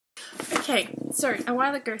Okay, so a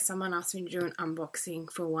while ago someone asked me to do an unboxing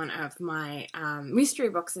for one of my mystery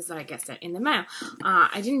boxes that I get sent in the mail.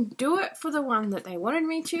 I didn't do it for the one that they wanted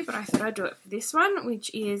me to, but I thought I'd do it for this one,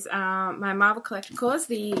 which is my Marvel Collector,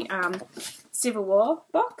 the Civil War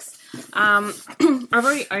box. I've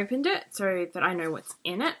already opened it so that I know what's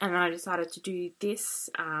in it, and I decided to do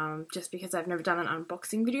this just because I've never done an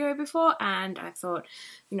unboxing video before, and I thought,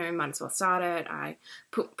 you know, might as well start it. I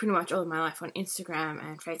put pretty much all of my life on Instagram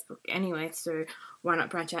and Facebook anyway, so why not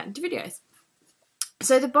branch out into videos?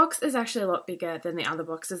 So the box is actually a lot bigger than the other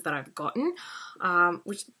boxes that I've gotten,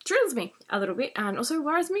 which thrills me a little bit and also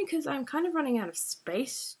worries me because I'm kind of running out of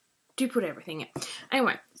space to put everything in.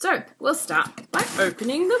 Anyway, so we'll start by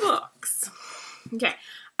opening the box. Okay,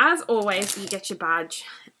 as always, you get your badge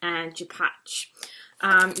and your patch.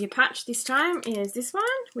 Your patch this time is this one,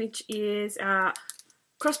 which is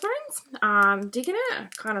Crossbones. Digging it. I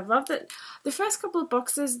kind of loved it. The first couple of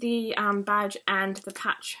boxes, the badge and the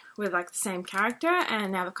patch were like the same character,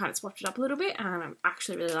 and now they've kind of swapped it up a little bit, and I'm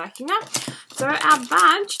actually really liking that. So our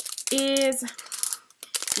badge is,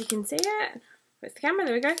 you can see it. Where's the camera?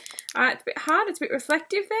 There we go. It's a bit hard. It's a bit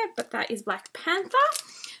reflective there, but that is Black Panther.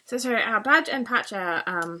 So our badge and patch are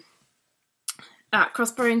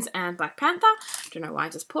Crossbones and Black Panther. Don't know why I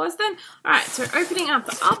just paused then. Alright, so opening up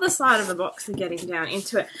the other side of the box and getting down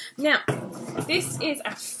into it. Now, this is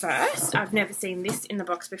a first. I've never seen this in the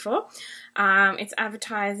box before. It's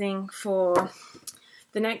advertising for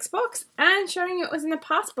the next box and showing you it was in the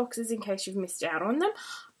past boxes in case you've missed out on them.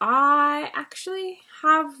 I actually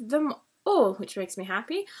have them all, which makes me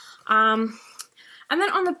happy. And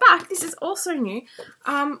then on the back, this is also new,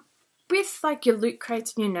 with like your loot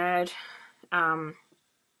crates and your nerd, I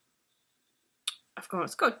forgot what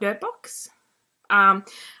it's called, nerd box?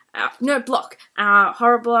 Nerd block,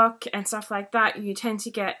 horror block and stuff like that. You tend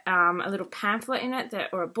to get a little pamphlet in it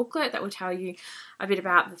or a booklet that will tell you a bit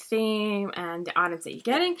about the theme and the items that you're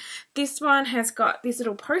getting. This one has got this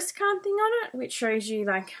little postcard thing on it, which shows you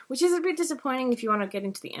which is a bit disappointing if you want to get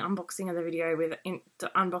into the unboxing of the video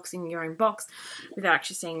unboxing your own box without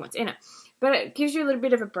actually seeing what's in it. But it gives you a little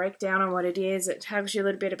bit of a breakdown on what it is. It tells you a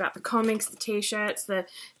little bit about the comics, the t-shirts, the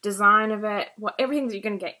design of it, everything that you're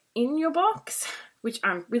going to get in your box, which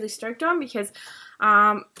I'm really stoked on because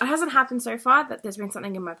it hasn't happened so far that there's been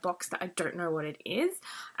something in my box that I don't know what it is,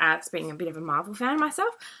 as being a bit of a Marvel fan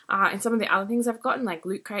myself. And some of the other things I've gotten, like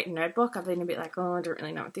Loot Crate and Nerd Block, I've been a bit like, oh, I don't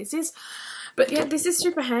really know what this is. But yeah, this is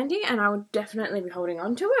super handy and I would definitely be holding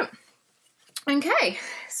on to it. Okay,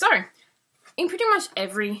 so in pretty much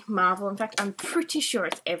every Marvel, in fact, I'm pretty sure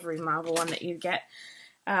it's every Marvel one that you get,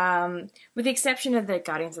 with the exception of the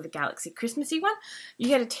Guardians of the Galaxy Christmassy one, you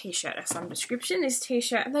get a t-shirt of some description. This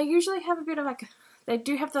t-shirt, and they usually have a bit of they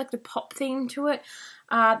do have the pop theme to it.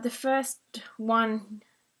 The first one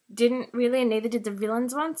didn't really, and neither did the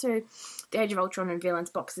Villains one, so the Age of Ultron and Villains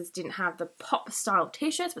boxes didn't have the pop style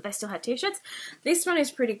t-shirts, but they still had t-shirts. This one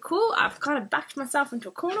is pretty cool. I've kind of backed myself into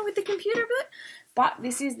a corner with the computer a bit, but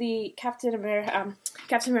this is the Captain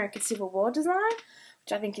America Civil War design,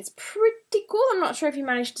 which I think is pretty cool. I'm not sure if you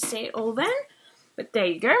managed to see it all then, but there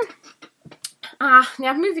you go.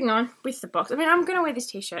 Now moving on with the box. I mean, I'm going to wear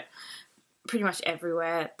this t-shirt pretty much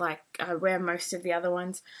everywhere, like I wear most of the other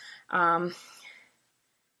ones.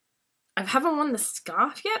 I haven't worn the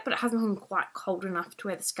scarf yet, but it hasn't been quite cold enough to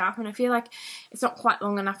wear the scarf, and I feel like it's not quite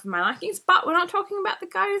long enough for my likings, but we're not talking about the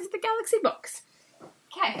Guardians of the Galaxy box.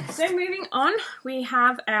 Okay, so moving on, we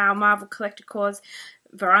have our Marvel Collector Corps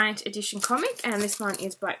Variant Edition comic, and this one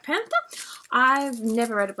is Black Panther. I've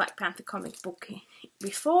never read a Black Panther comic book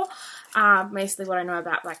before. Mostly what I know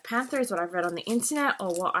about Black Panther is what I've read on the internet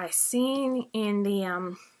or what I've seen in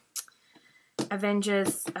the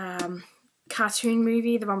Avengers cartoon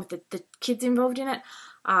movie, the one with the kids involved in it,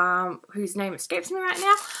 whose name escapes me right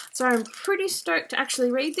now. So I'm pretty stoked to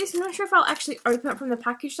actually read this. I'm not sure if I'll actually open it from the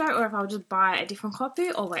package though, or if I'll just buy a different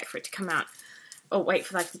copy or wait for it to come out, or wait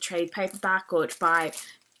for like the trade paperback, or to buy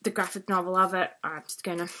the graphic novel of it. I'm just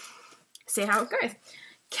gonna see how it goes.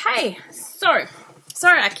 Okay, so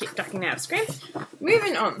sorry I keep ducking out of screen.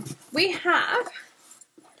 Moving on, we have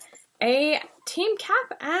a Team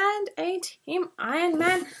Cap and a Team Iron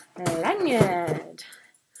Man lanyard.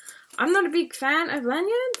 I'm not a big fan of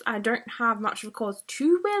lanyards. I don't have much of a cause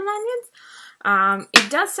to wear lanyards. It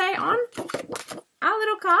does say on our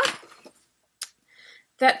little card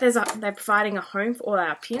that they're providing a home for all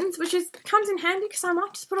our pins, which comes in handy because I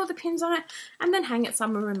might just put all the pins on it and then hang it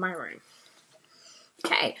somewhere in my room.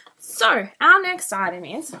 Okay, so our next item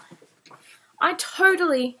is, I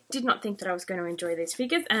totally did not think that I was going to enjoy these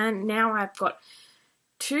figures, and now I've got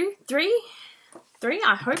 3.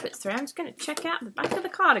 I hope it's 3. I'm just going to check out the back of the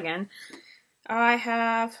card again. I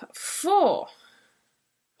have 4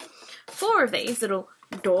 of these little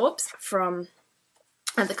daubs from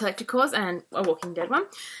the Collector Cores and a Walking Dead one.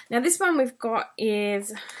 Now this one we've got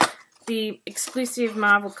is the exclusive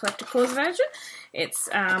Marvel Collector Cores version. It's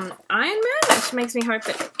Iron Man, which makes me hope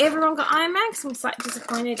that everyone got Iron Man, because I'm slightly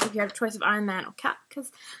disappointed if you have a choice of Iron Man or Cap,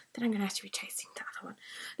 because then I'm going to have to be chasing the other one.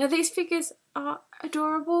 Now these figures are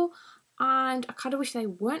adorable, and I kind of wish they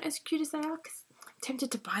weren't as cute as they are, because I'm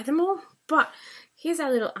tempted to buy them all. But here's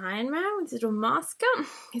our little Iron Man with his little mask up.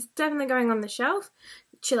 He's definitely going on the shelf.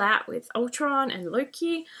 Chill out with Ultron and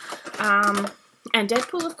Loki, and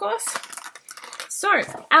Deadpool, of course. So,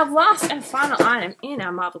 our last and final item in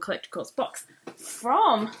our Marvel Collecticals box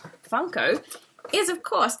from Funko is, of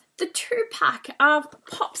course, the 2-pack of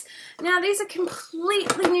Pops. Now, these are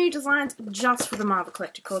completely new designs just for the Marvel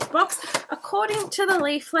Collecticals box. According to the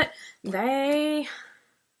leaflet, they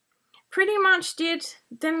pretty much did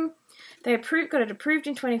them. They got it approved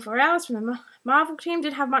in 24 hours from the Marvel team.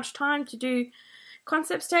 Didn't have much time to do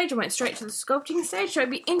concept stage and went straight to the sculpting stage, so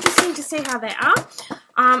it'd be interesting to see how they are.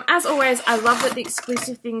 As always, I love that the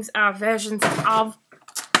exclusive things are versions of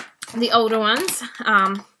the older ones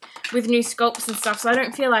with new sculpts and stuff, so I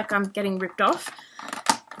don't feel like I'm getting ripped off.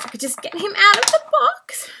 If I could just get him out of the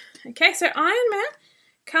box. Okay, so Iron Man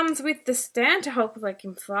comes with the stand to help like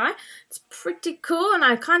him fly. It's pretty cool and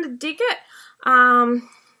I kind of dig it.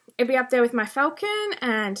 It'll be up there with my Falcon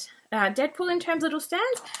and Deadpool in terms of little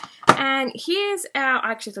stands. And here's our,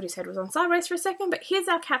 I actually thought his head was on sideways for a second, but here's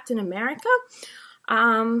our Captain America.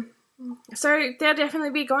 So they'll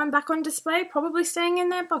definitely be going back on display, probably staying in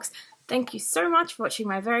their box. Thank you so much for watching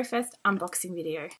my very first unboxing video.